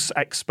Mouse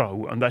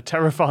Expo, and they're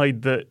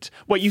terrified that...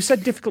 Well, you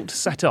said difficult to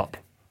set up.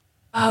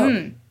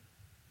 Oh.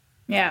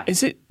 Yeah.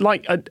 Is it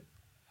like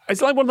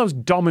it's like one of those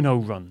domino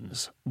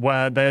runs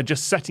where they're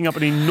just setting up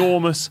an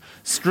enormous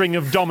string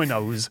of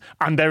dominoes,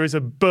 and there is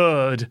a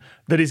bird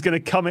that is going to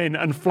come in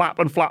and flap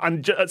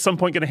and at some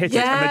point going to hit it,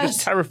 and they're just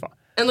Yes. terrified.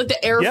 And like the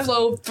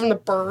airflow from the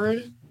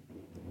bird.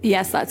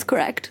 Yes, that's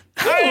correct.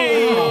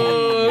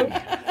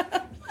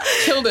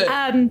 Killed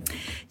it.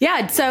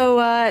 Yeah,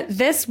 so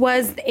this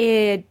was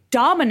a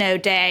Domino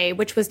Day,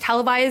 which was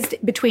televised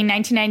between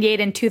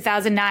 1998 and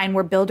 2009,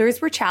 where builders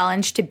were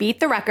challenged to beat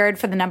the record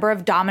for the number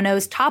of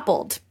dominoes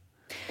toppled.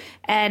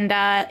 And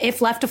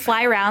if left to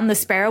fly around, the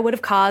sparrow would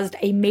have caused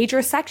a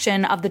major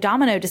section of the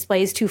domino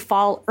displays to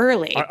fall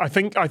early. I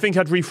think I'd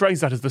rephrase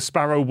that as the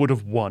sparrow would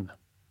have won.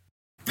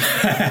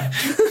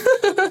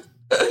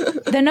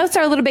 The notes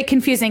are a little bit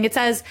confusing. It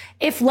says,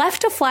 if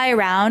left to fly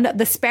around,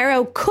 the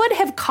sparrow could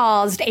have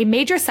caused a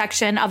major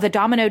section of the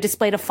domino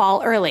display to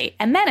fall early.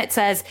 And then it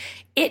says,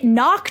 it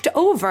knocked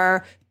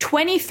over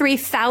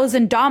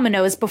 23,000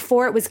 dominoes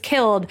before it was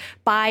killed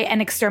by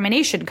an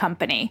extermination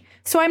company.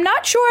 So I'm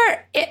not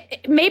sure.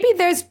 Maybe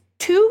there's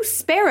two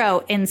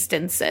sparrow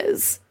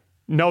instances.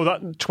 No,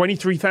 that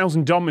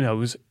 23,000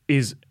 dominoes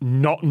is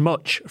not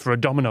much for a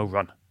domino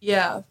run.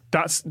 Yeah.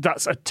 That's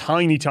a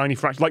tiny, tiny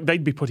fraction. Like,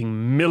 they'd be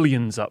putting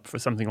millions up for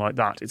something like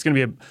that. It's going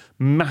to be a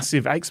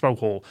massive expo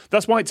hall.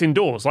 That's why it's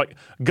indoors. Like,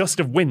 a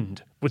gust of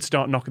wind would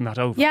start knocking that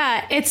over.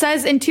 Yeah, it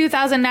says in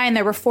 2009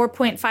 there were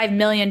 4.5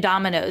 million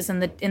dominoes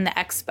in the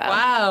expo.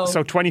 Wow.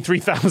 So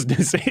 23,000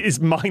 is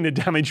minor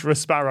damage for a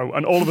sparrow.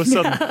 And all of a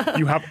sudden,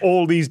 you have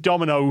all these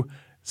domino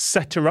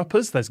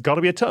setter-uppers. There's got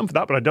to be a term for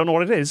that, but I don't know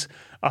what it is.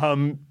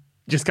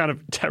 Just kind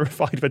of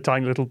terrified of a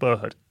tiny little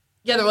bird.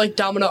 Yeah, they're like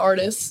domino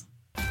artists.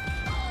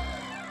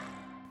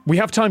 We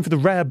have time for the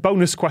rare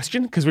bonus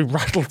question because we've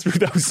rattled through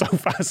those so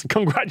fast.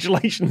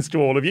 Congratulations to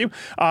all of you.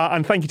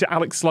 And thank you to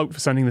Alex Slope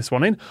for sending this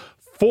one in.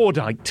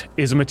 Fordite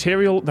is a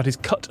material that is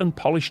cut and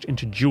polished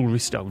into jewellery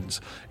stones.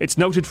 It's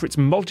noted for its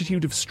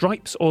multitude of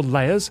stripes or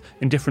layers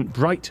in different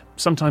bright,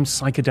 sometimes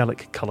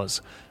psychedelic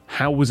colours.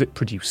 How was it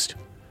produced?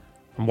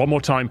 And one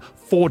more time,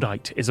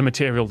 Fordite is a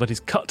material that is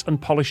cut and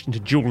polished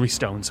into jewellery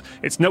stones.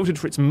 It's noted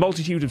for its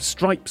multitude of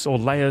stripes or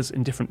layers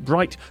in different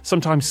bright,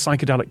 sometimes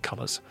psychedelic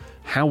colours.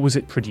 How was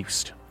it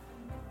produced?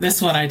 This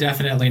one I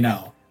definitely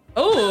know.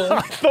 Oh.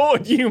 I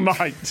thought you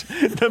might.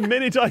 The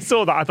minute I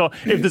saw that, I thought,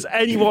 if there's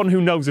anyone who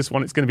knows this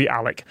one, it's going to be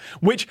Alec.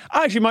 Which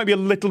actually might be a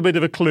little bit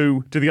of a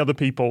clue to the other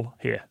people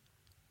here.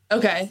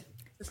 Okay.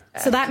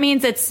 So that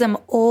means it's some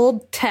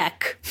old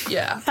tech.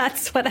 Yeah.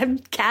 That's what I'm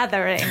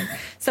gathering.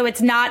 So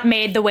it's not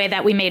made the way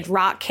that we made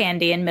rock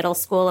candy in middle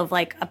school, of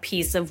like a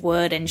piece of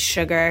wood and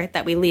sugar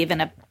that we leave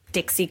in a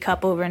Dixie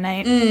cup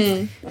overnight.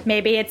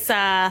 Maybe it's Is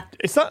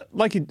that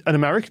like an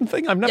American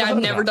thing? I've never heard I've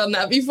of never that. done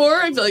that before.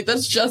 I feel like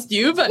that's just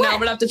you, but now I'm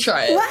going to have to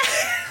try it.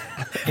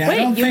 Yeah, Wait, I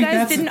don't you think guys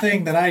that's didn't- the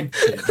thing that I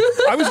did.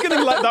 I was going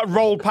to let that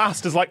roll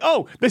past as like,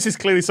 oh, this is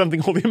clearly something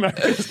all the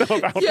Americans know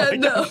about. Yeah, right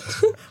no.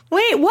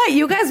 Wait, what?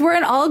 You guys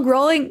weren't all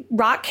growing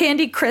rock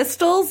candy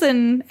crystals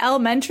in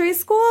elementary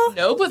school?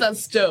 No, but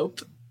that's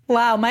dope.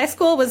 Wow, my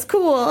school was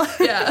cool.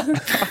 Yeah.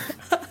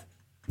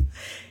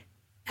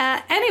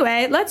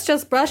 Anyway, let's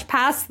just brush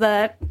past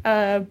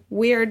the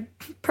weird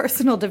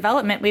personal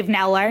development we've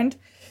now learned.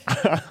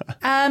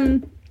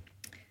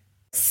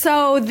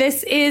 So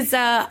this is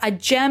a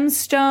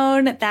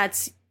gemstone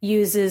that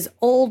uses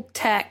old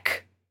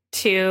tech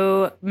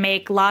to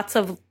make lots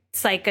of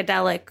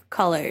psychedelic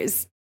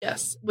colors.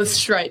 Yes, with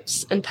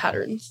stripes and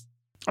patterns.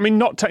 I mean,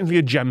 not technically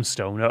a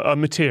gemstone, a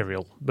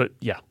material, but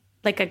yeah.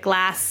 Like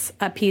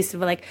a piece of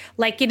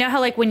like you know how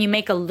like when you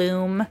make a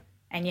loom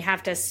and you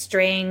have to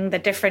string the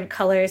different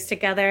colors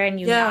together and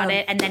you knot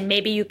it, and then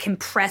maybe you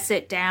compress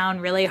it down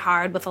really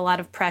hard with a lot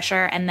of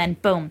pressure, and then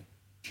boom.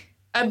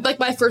 Like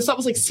my first thought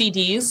was like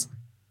CDs,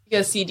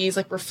 because CDs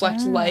like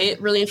reflect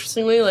light really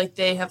interestingly. Like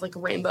they have like a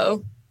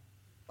rainbow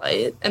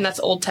light, and that's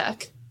old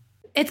tech.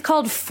 It's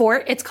called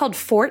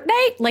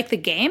Fortnite, like the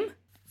game.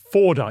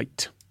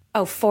 Fordite.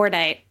 Oh,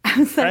 Fordite. I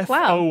was like,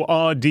 wow.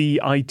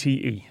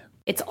 Fordite.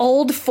 It's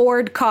old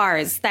Ford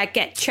cars that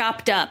get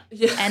chopped up,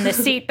 and the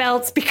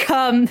seatbelts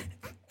become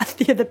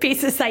the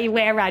pieces that you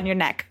wear around your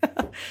neck.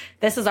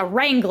 This is a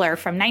Wrangler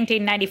from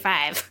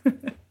 1995.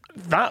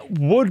 That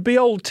would be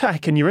old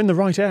tech, and you're in the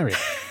right area.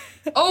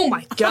 Oh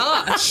my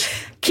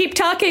gosh. Keep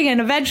talking,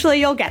 and eventually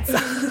you'll get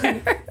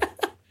somewhere.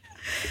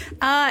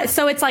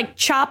 So it's like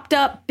chopped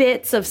up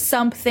bits of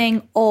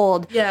something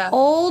old. Yeah.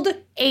 Old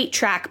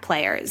 8-track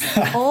players.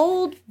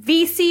 Old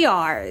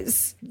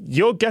VCRs.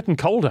 You're getting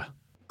colder.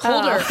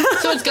 Colder.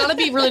 So it's gotta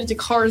be related to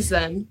cars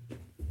then.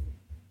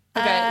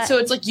 Okay, so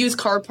it's like used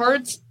car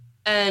parts,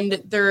 and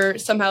they're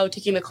somehow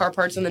taking the car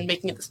parts and then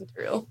making it this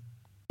material.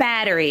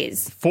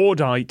 batteries.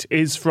 Fordite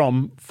is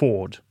from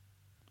Ford.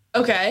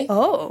 Okay.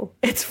 Oh,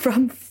 it's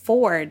from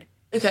Ford.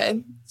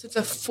 Okay. So it's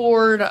a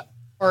Ford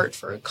part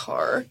for a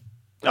car.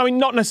 I mean,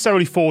 not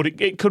necessarily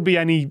Ford. It could be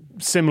any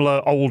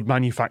similar old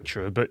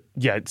manufacturer, but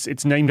yeah,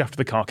 it's named after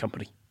the car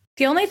company.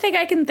 The only thing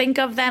I can think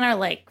of then are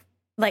like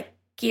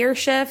gear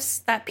shifts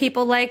that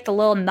people like, the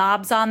little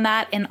knobs on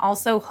that, and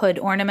also hood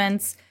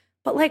ornaments.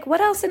 But like, what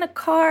else in a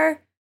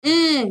car?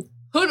 Hood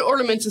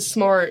ornaments is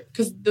smart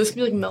because those can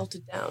be like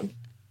melted down.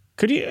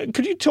 Could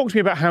you talk to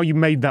me about how you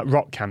made that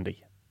rock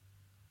candy?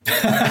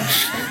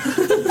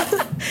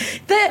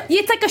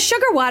 It's like a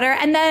sugar water,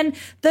 and then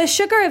the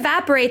sugar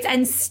evaporates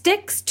and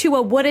sticks to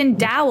a wooden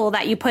dowel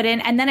that you put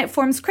in, and then it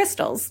forms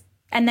crystals,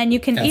 and then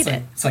you can eat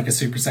it. It's like a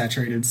super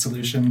saturated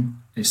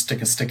solution. You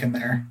stick a stick in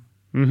there.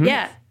 Mm-hmm.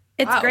 Yeah,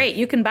 it's great.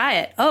 You can buy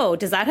it. Oh,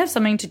 does that have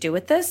something to do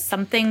with this?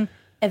 Something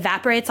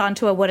evaporates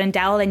onto a wooden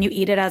dowel, and you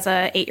eat it as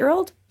a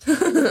 8-year-old?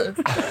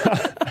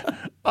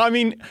 I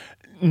mean,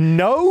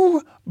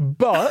 no,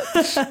 but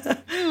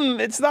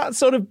it's that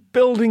sort of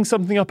building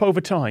something up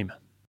over time.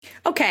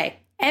 Okay.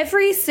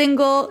 Every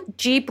single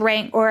Jeep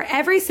or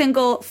every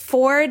single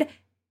Ford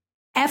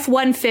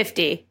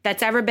F-150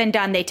 that's ever been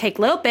done, they take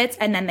little bits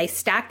and then they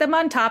stack them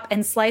on top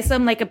and slice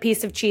them like a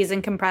piece of cheese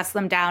and compress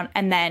them down,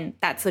 and then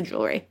that's the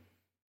jewelry.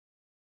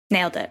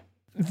 Nailed it.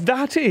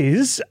 That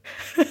is,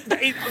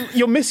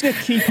 you're missing a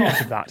key part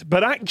of that,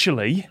 but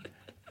actually,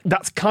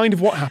 that's kind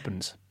of what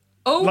happens.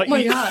 Oh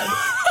my God.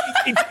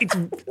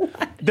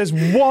 There's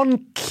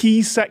one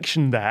key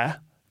section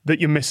there that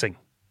you're missing.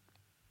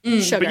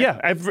 Sugar. But yeah,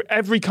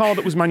 every car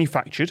that was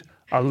manufactured,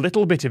 a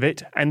little bit of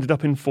it ended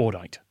up in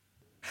Fordite.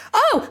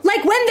 Oh,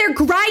 like when they're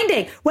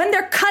grinding, when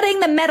they're cutting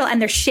the metal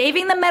and they're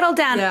shaving the metal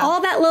down, all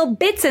that little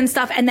bits and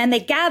stuff, and then they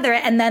gather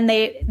it and then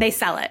they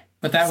sell it.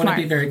 But that wouldn't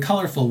be very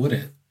colorful, would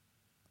it?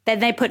 Then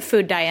they put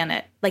food dye in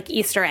it, like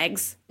Easter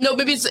eggs. No,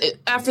 maybe it's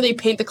after they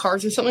paint the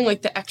cars or something,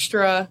 like the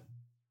extra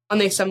on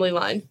the assembly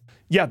line.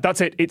 Yeah, that's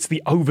it. It's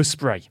the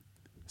overspray.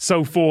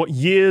 So for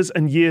years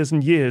and years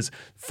and years,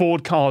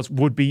 Ford cars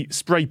would be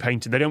spray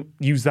painted. They don't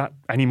use that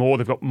anymore.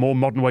 They've got more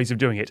modern ways of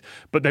doing it.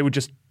 But they would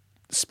just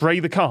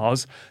spray the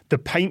cars. The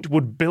paint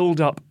would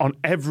build up on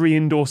every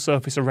indoor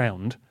surface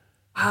around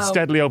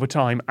steadily over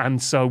time.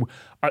 And so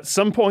at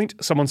some point,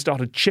 someone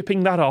started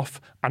chipping that off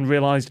and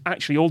realized,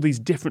 actually, all these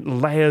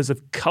different layers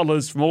of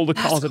colors from all the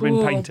cars that have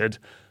been painted,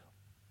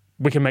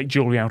 we can make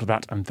jewelry out of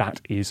that. And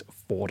that is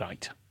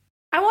Fordite.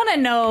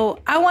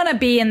 I want to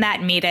be in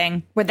that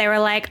meeting where they were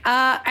like,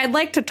 I'd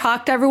like to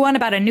talk to everyone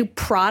about a new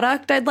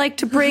product I'd like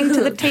to bring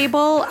to the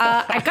table.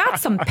 I got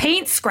some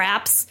paint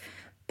scraps.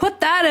 Put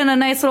that in a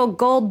nice little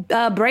gold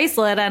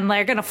bracelet and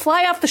they're going to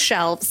fly off the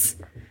shelves.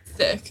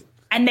 Sick.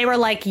 And they were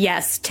like,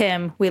 yes,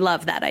 Tim, we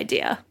love that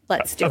idea.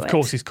 Let's do it. Of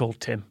course he's called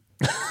Tim.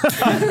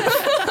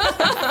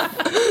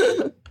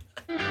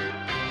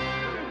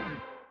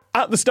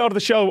 At the start of the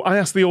show, I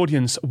asked the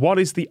audience, what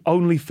is the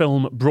only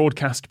film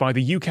broadcast by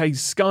the UK's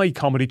Sky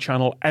Comedy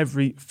Channel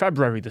every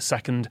February the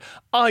 2nd?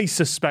 I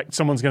suspect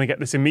someone's going to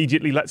get this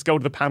immediately. Let's go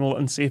to the panel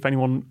and see if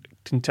anyone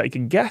can take a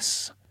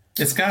guess.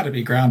 It's got to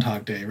be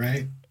Groundhog Day,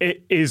 right?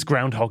 It is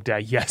Groundhog Day,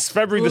 yes.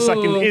 February the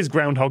 2nd is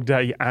Groundhog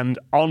Day, and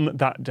on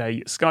that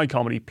day, Sky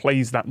Comedy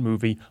plays that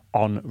movie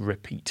on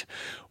repeat.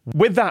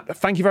 With that,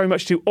 thank you very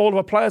much to all of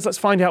our players. Let's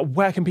find out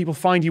where can people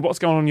find you, what's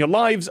going on in your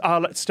lives.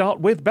 Let's start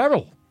with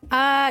Beryl.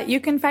 You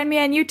can find me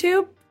on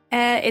YouTube.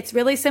 It's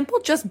really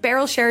simple. Just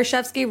Beryl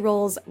Shereshevsky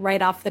rolls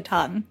right off the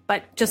tongue.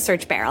 But just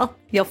search Beryl.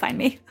 You'll find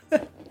me.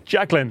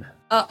 Jacqueline.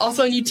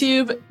 Also on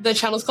YouTube, the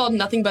channel's called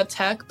Nothing But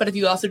Tech, but if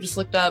you also just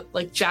looked up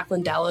like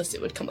Jacqueline Dallas, it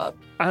would come up.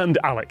 And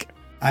Alec.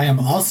 I am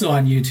also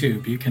on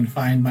YouTube. You can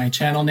find my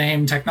channel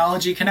name,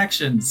 Technology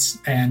Connections.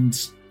 And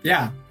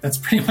yeah, that's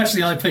pretty much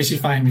the only place you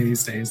find me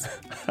these days.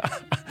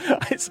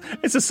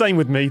 It's the same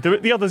with me.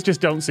 The others just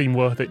don't seem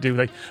worth it, do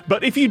they?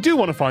 But if you do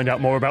want to find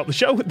out more about the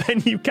show,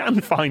 then you can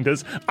find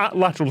us at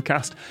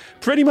Lateralcast.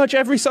 Pretty much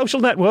every social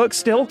network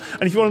still.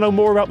 And if you want to know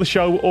more about the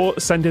show or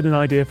send in an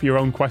idea for your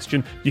own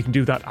question, you can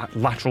do that at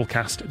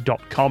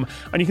lateralcast.com.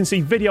 And you can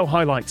see video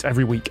highlights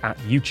every week at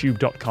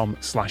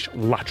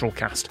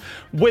youtube.com/lateralcast.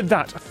 With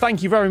that,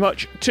 thank you very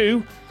much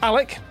to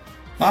Alec.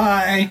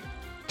 Bye.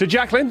 To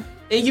Jacqueline.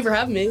 Thank you for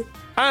having me.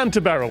 And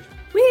to Beryl.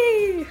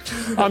 Whee!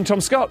 I'm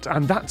Tom Scott,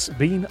 and that's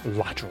been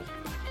Lateral.